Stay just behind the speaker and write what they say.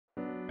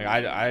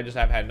Like, I just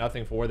have had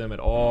nothing for them at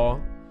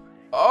all.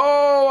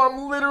 Oh,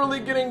 I'm literally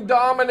getting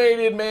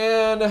dominated,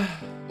 man.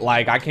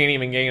 Like, I can't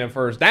even gain a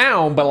first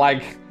down, but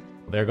like,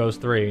 there goes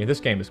 3. This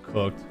game is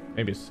cooked.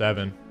 Maybe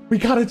 7. We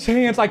got a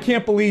chance. I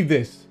can't believe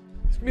this.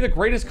 It's gonna be the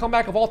greatest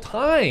comeback of all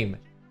time.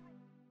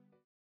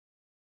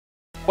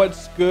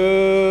 What's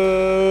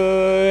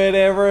good,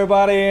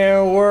 everybody?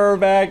 And we're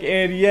back.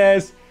 And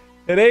yes,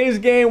 today's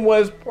game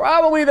was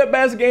probably the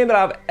best game that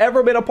I've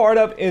ever been a part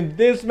of in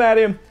this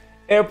Madden,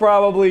 and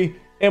probably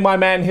in my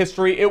Madden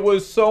history. It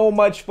was so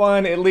much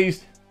fun. At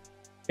least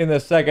in the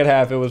second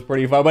half, it was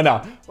pretty fun. But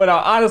no,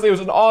 honestly, it was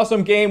an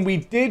awesome game. We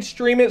did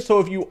stream it, so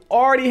if you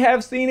already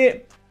have seen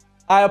it,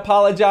 I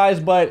apologize,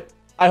 but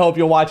I hope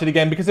you'll watch it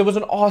again because it was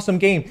an awesome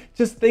game.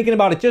 Just thinking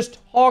about it, just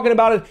talking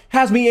about it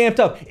has me amped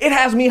up. It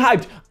has me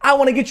hyped. I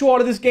want to get you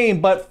out of this game.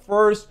 But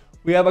first,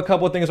 we have a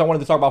couple of things I wanted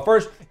to talk about.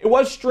 First, it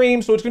was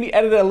streamed, so it's going to be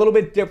edited a little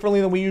bit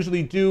differently than we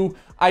usually do.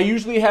 I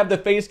usually have the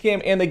face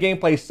cam and the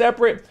gameplay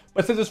separate,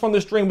 but since it's from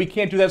the stream, we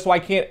can't do that, so I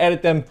can't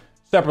edit them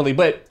separately.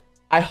 But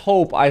I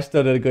hope I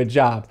still did a good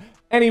job.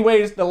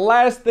 Anyways, the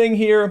last thing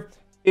here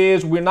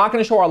is we're not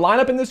going to show our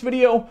lineup in this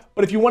video,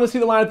 but if you want to see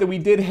the lineup that we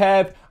did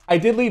have, I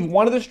did leave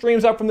one of the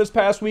streams up from this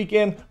past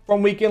weekend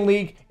from Weekend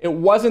League. It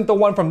wasn't the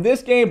one from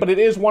this game, but it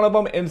is one of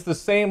them, and it's the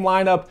same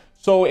lineup.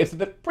 So it's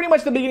pretty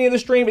much the beginning of the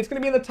stream. It's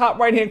going to be in the top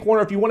right-hand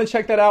corner. If you want to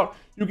check that out,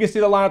 you can see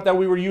the lineup that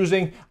we were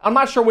using. I'm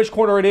not sure which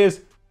corner it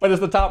is, but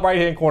it's the top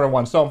right-hand corner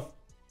one. So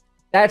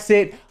that's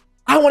it.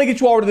 I want to get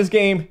you over to this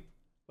game.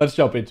 Let's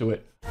jump into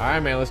it. All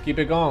right, man, let's keep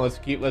it going.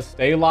 Let's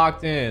stay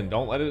locked in.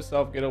 Don't let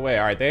itself get away.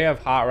 All right, they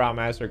have Hot Route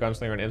Master,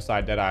 Gunslinger, and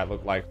Inside Deadeye,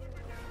 look like.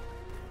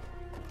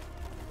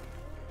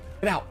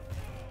 Get out.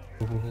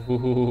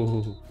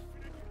 Ooh.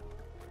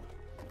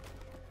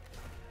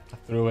 I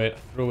threw it,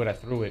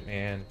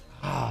 man.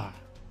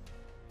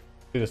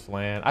 Do the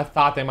slant. I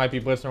thought they might be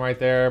blitzing right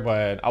there,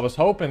 but I was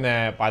hoping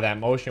that by that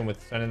motion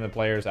with sending the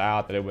players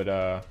out that it would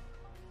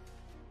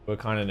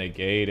kind of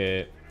negate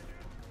it.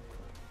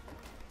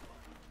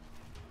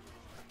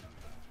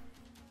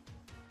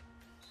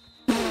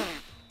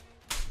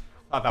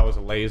 Thought that was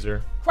a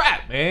laser.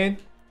 Crap, man.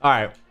 All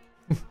right.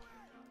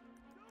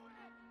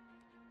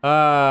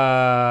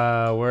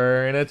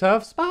 We're in a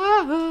tough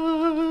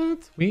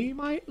spot. We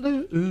might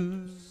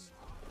lose.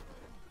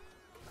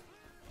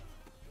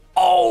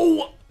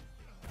 Oh,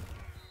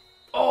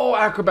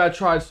 Acrobat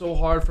tried so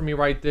hard for me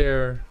right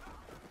there.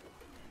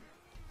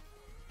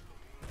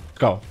 Let's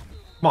go.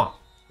 Come on.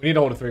 We need to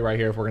hold a 3 right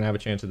here if we're gonna have a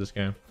chance at this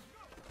game.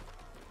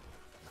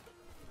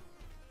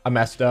 I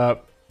messed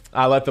up.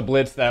 I let the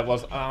blitz that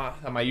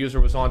my user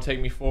was on take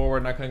me forward,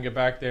 and I couldn't get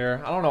back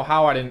there. I don't know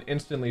how I didn't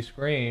instantly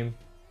scream.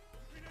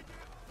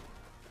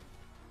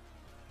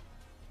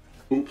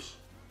 Oops.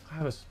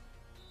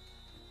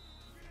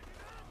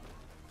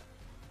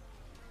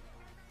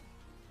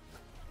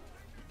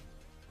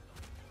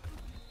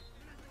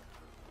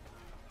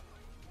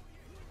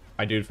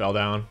 My dude fell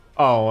down.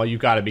 Oh, you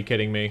gotta be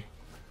kidding me.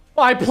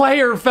 My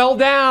player fell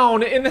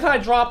down, and then I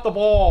dropped the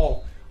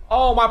ball.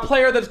 Oh, my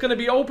player that's gonna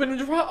be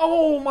open.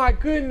 Oh my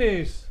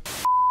goodness.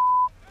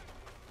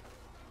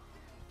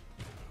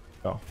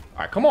 Oh, all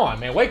right, come on,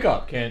 man. Wake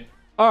up, Kent.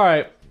 All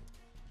right,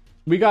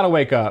 we gotta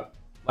wake up.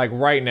 Like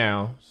right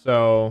now.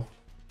 So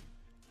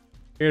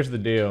here's the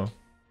deal.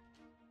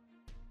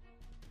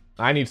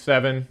 I need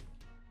 7,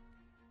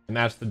 and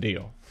that's the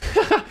deal.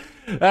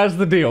 That's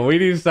the deal. We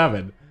need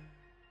 7.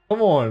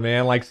 Come on,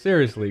 man. Like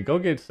seriously, go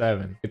get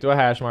 7. Get to a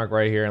hash mark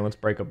right here, and let's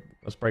break a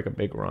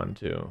big run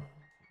too,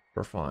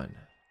 for fun.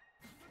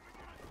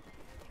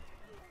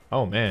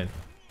 Oh man,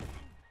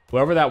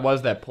 whoever that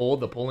was that pulled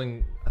the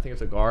pulling, I think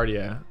it's a guard.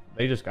 Yeah,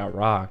 they just got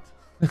rocked.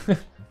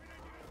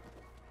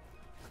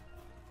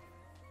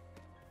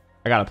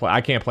 I gotta play. I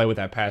can't play with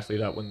that pass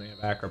lead up when they have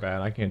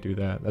Acrobat. I can't do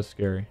that. That's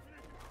scary.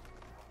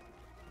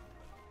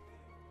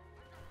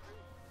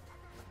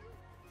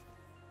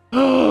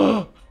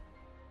 Bro,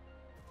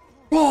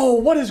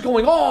 what is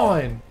going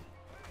on?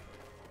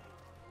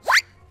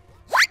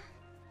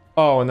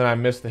 Oh, and then I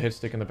missed the hit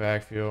stick in the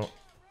backfield.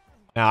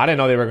 Now, I didn't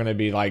know they were gonna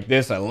be like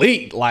this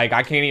elite. Like,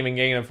 I can't even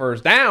gain a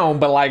first down,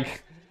 but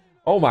like,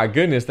 oh my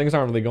goodness, things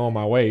aren't really going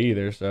my way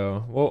either.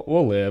 So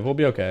we'll live. We'll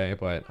be okay.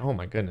 But oh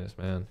my goodness,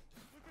 man.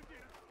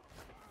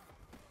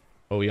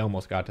 Oh, we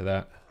almost got to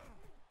that.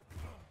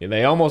 Yeah,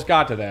 they almost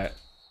got to that.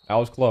 That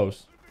was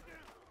close.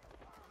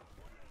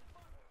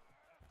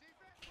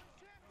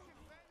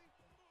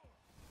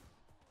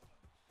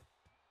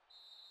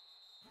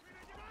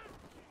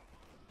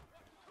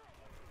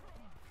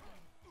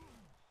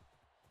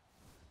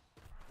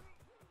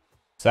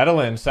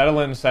 Settle in, settle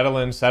in, settle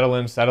in, settle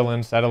in, settle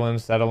in, settle in,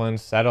 settle in,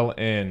 settle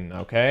in.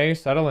 Okay,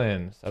 settle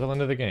in. Settle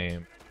into the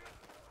game.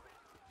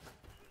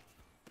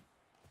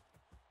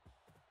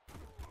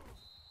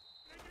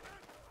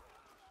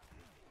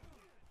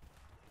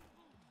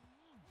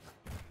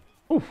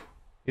 Oof.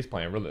 He's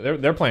playing really,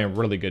 they're playing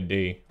really good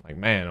D. Like,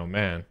 man, oh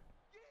man.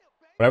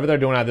 Whatever they're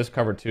doing out of this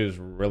cover 2 is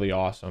really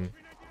awesome.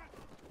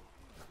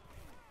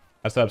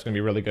 That setup's gonna be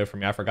really good for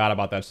me. I forgot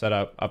about that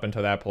setup up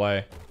until that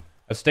play.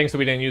 It stinks that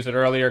we didn't use it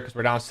earlier because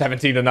we're down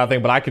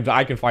 17-0. But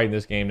I can fight in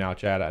this game now,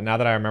 Chad. Now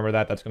that I remember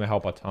that, that's gonna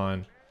help a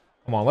ton.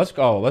 Come on, let's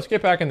go. Let's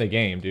get back in the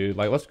game, dude.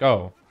 Like, let's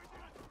go.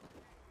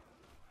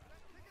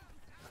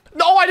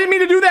 No, I didn't mean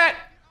to do that.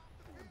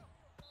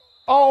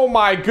 Oh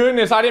my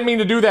goodness, I didn't mean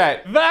to do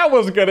that. That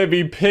was gonna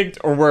be picked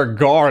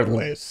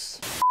regardless.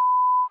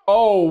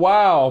 Oh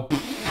wow.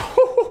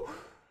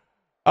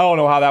 I don't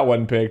know how that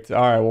wasn't picked.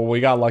 All right, well, we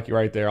got lucky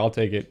right there. I'll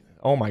take it.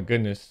 Oh my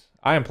goodness,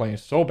 I am playing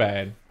so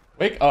bad.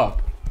 Wake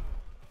up.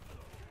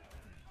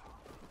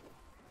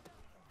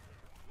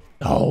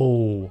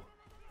 Oh. Well,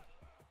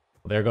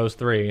 there goes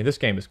 3. This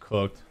game is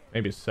cooked.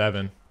 Maybe it's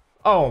 7.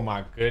 Oh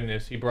my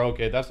goodness, he broke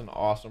it. That's an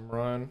awesome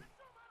run.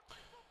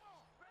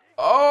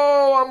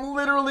 Oh, I'm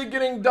literally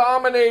getting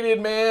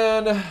dominated,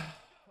 man.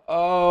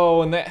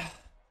 Oh, and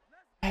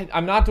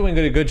I'm not doing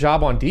a good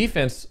job on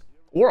defense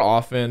or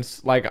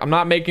offense. Like, I'm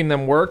not making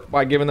them work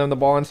by giving them the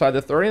ball inside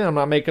the 30, and I'm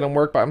not making them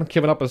work by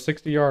giving up a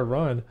 60-yard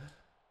run.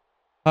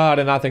 I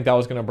did not think that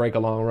was going to break a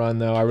long run,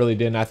 though. I really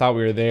didn't. I thought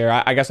we were there.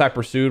 I guess I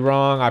pursued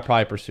wrong. I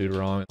probably pursued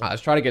wrong.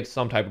 Let's try to get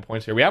some type of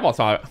points here. We have our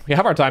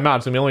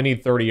timeouts, and we only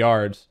need 30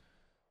 yards.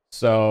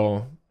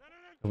 So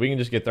if we can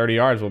just get 30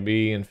 yards, we'll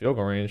be in field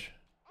goal range.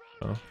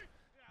 So,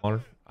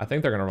 I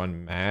think they're going to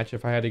run match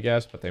if I had to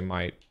guess, but they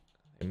might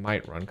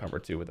run cover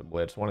 2 with a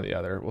blitz. One or the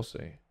other. We'll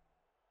see.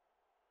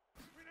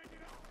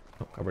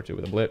 Oh, cover 2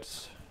 with a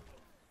blitz.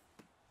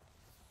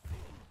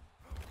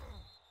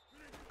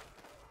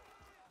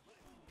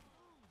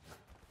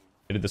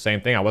 They did the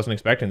same thing. I wasn't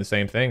expecting the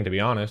same thing, to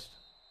be honest.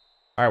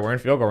 All right, we're in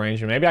field goal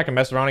range, and maybe I can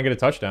mess around and get a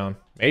touchdown.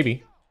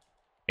 Maybe.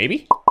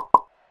 Maybe?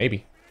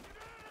 Maybe.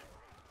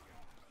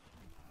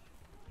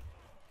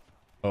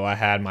 Oh, I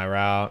had my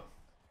route.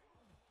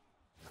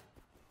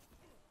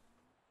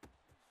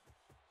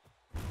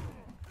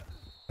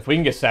 If we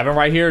can get 7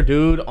 right here,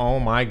 dude, oh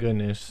my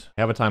goodness.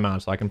 I have a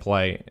timeout so I can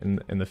play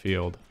in the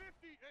field.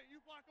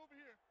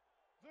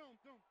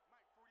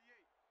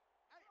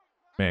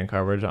 Man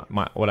coverage.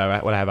 What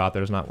I have out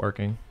there is not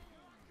working.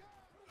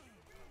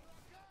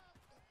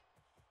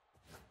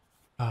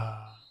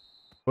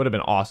 Would have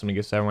been awesome to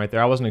get 7 right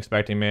there. I wasn't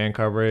expecting man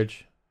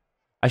coverage.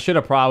 I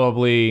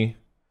probably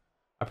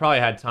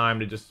had time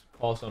to just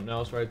call something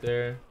else right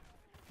there.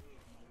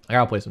 I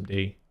gotta play some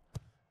D.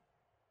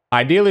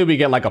 Ideally, we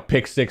get like a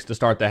pick 6 to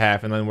start the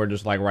half, and then we're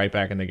just like right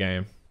back in the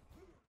game.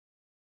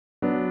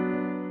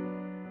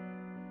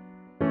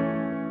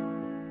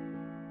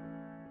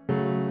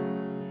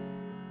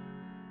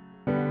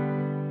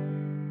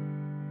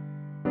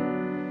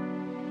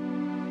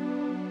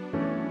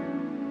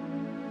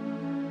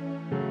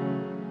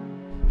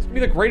 It's gonna be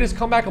the greatest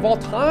comeback of all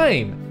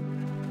time.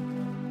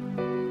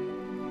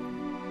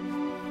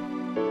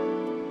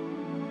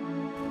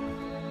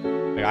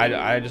 Like,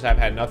 I just have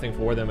had nothing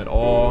for them at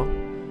all.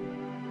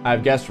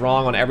 I've guessed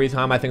wrong on every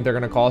time I think they're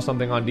going to call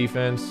something on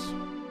defense.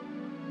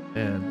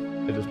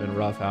 Man, it's just been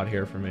rough out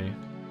here for me.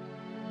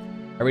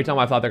 Every time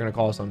I thought they're going to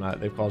call something,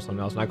 they've called something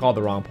else. And I called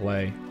the wrong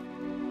play.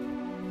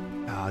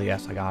 Oh,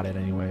 yes, I got it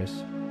anyways.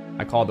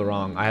 I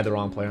had the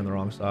wrong play on the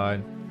wrong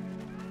side.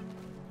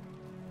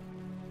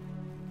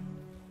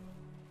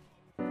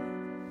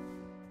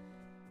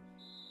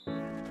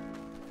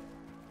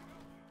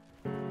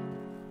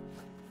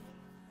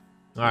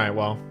 All right,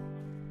 well.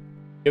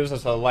 Gives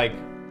us a, like,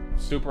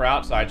 super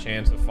outside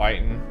chance of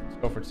fighting.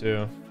 Let's go for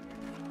 2.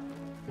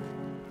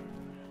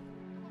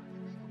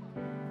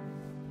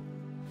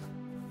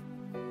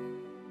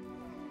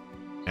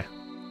 Yeah,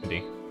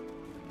 D.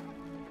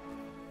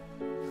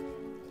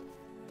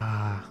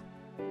 Oh,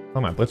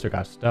 my blitzer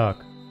got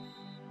stuck.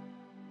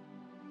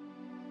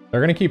 They're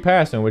gonna keep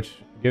passing, which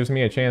gives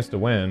me a chance to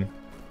win.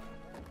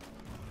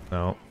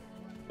 No,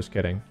 just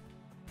kidding.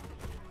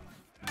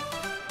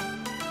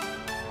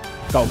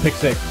 Go, pick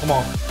 6. Come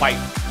on, fight.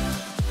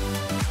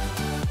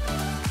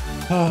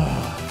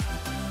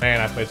 Man,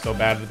 I played so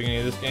bad at the beginning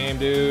of this game,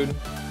 dude.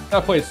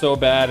 I played so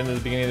bad in the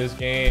beginning of this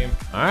game.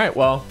 All right,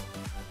 well,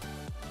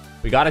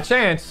 we got a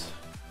chance.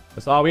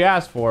 That's all we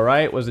asked for,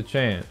 right? Was a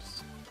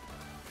chance.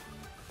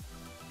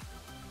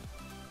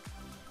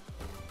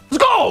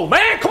 Let's go,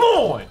 man. Come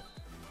on.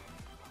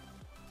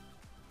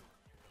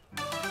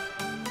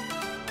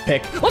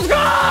 Pick. Let's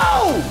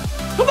go.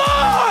 Come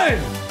on.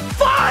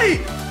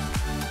 Fight.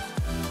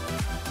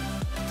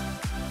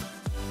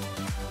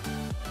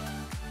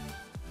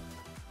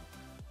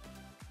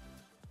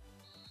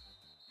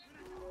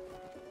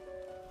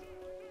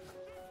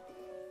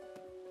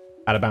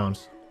 Out of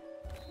bounds.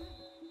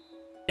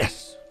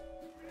 Yes.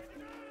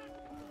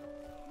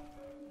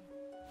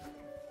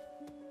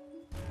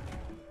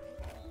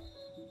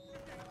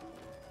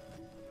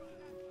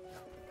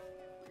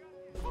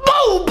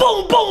 Boom,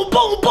 boom, boom,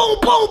 boom, boom,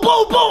 boom,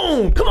 boom,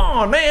 boom. Come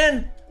on,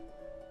 man.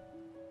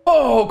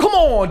 Oh, come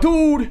on,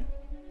 dude.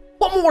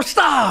 One more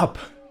stop.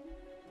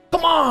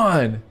 Come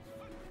on.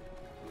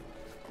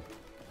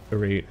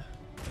 Great.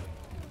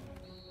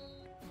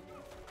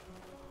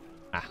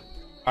 All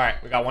right,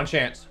 we got one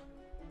chance.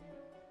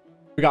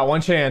 We got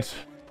one chance.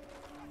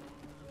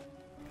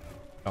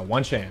 Got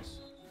one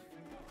chance.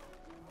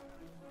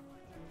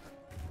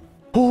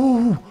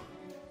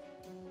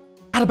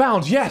 Out of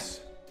bounds, yes.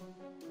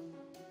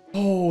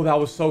 Oh, that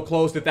was so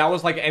close. If that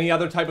was like any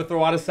other type of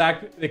throw out of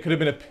sack, it could have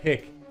been a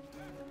pick.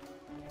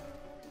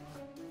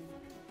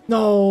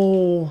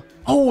 No.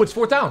 Oh, it's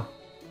 4th down.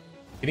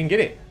 He didn't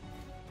get it.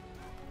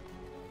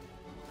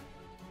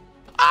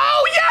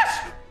 Oh,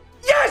 yes!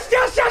 Yes,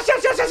 yes, yes,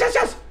 yes, yes, yes, yes,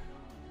 yes!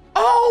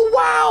 Oh,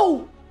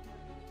 wow!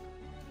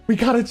 We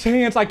got a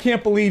chance. I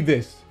can't believe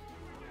this.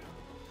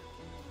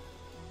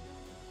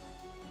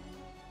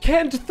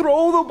 Can't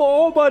throw the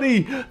ball,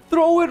 buddy.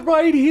 Throw it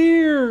right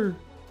here.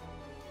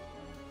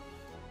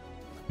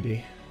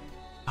 Please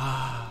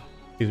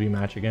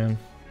rematch again.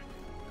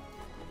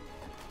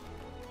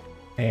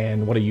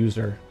 And what a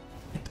user.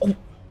 Oh.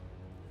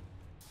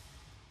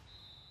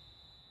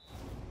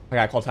 I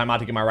gotta call timeout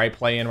to get my right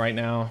play in right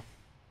now.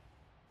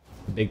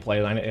 Big play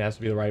line. It has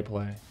to be the right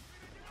play.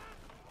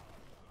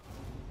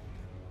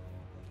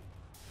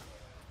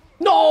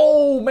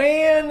 No,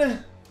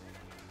 man.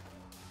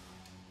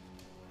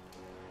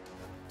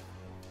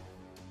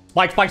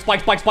 Spike.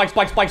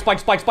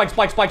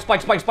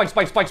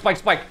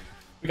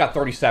 We got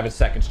 37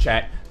 seconds,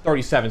 chat.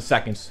 37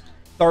 seconds.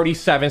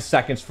 37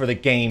 seconds for the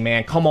game,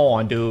 man. Come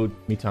on, dude.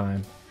 Me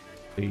time.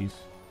 Please.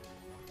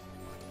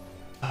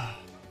 I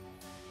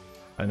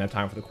didn't have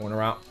time for the corner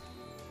route.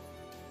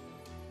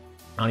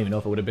 I don't even know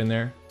if it would have been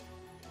there.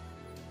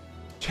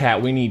 Chat,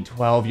 we need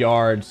 12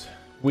 yards.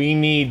 We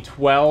need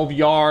 12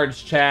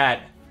 yards,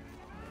 chat.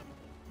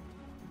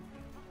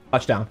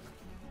 Touchdown.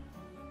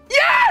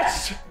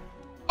 Yes!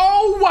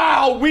 Oh,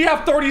 wow. We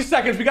have 30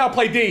 seconds. We got to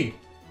play D.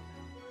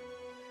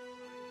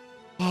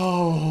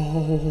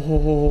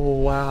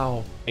 Oh,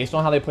 wow. Based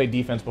on how they played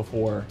defense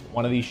before,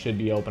 one of these should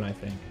be open, I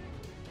think.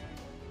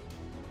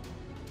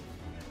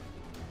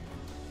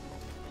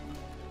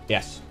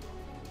 Yes.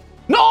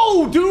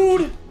 No,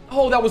 dude!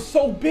 Oh, that was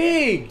so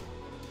big!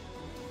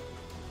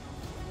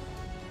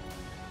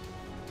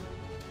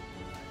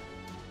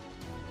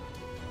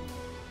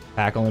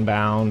 Tackle in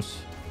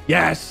bounds.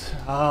 Yes!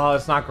 Oh,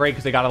 it's not great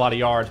because they got a lot of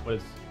yards, but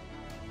it's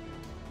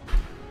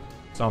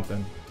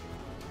something.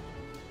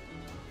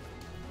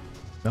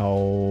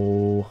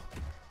 No.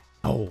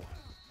 Oh.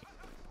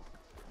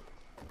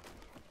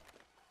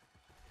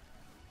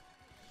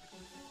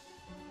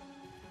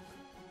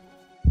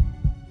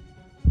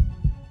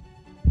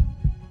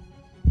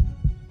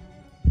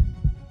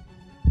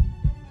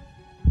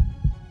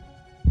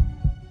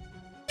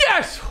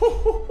 Yes!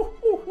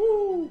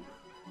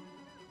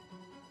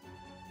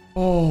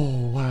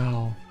 Oh,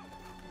 wow.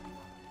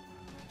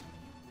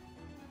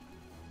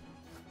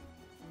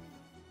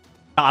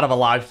 Dot of a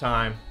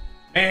lifetime.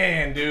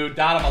 Man, dude,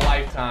 dot of a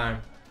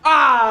lifetime.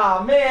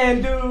 Ah,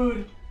 man,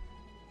 dude.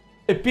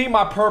 It beat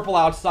my purple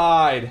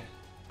outside.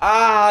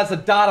 Ah, it's a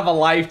dot of a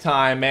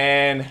lifetime,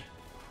 man.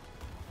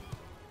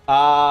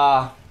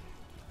 Ah.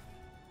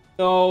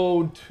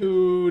 No,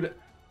 dude.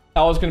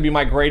 That was going to be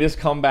my greatest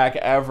comeback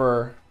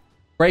ever.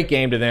 Great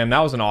game to them. That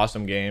was an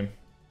awesome game.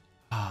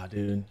 Ah,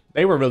 dude.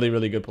 They were really,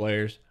 really good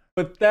players.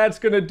 But that's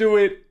going to do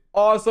it.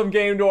 Awesome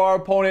game to our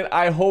opponent.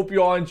 I hope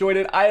you all enjoyed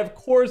it. I, of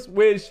course,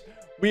 wish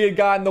we had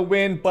gotten the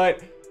win,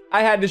 but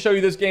I had to show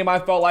you this game, I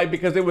felt like,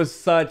 because it was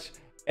such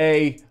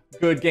a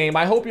good game.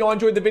 I hope you all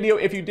enjoyed the video.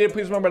 If you did,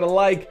 please remember to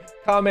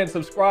like, comment,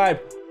 subscribe.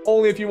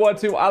 Only if you want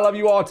to. I love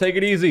you all. Take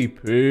it easy.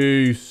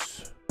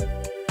 Peace.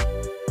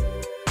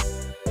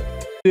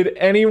 Did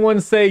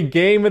anyone say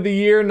Game of the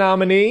Year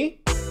nominee?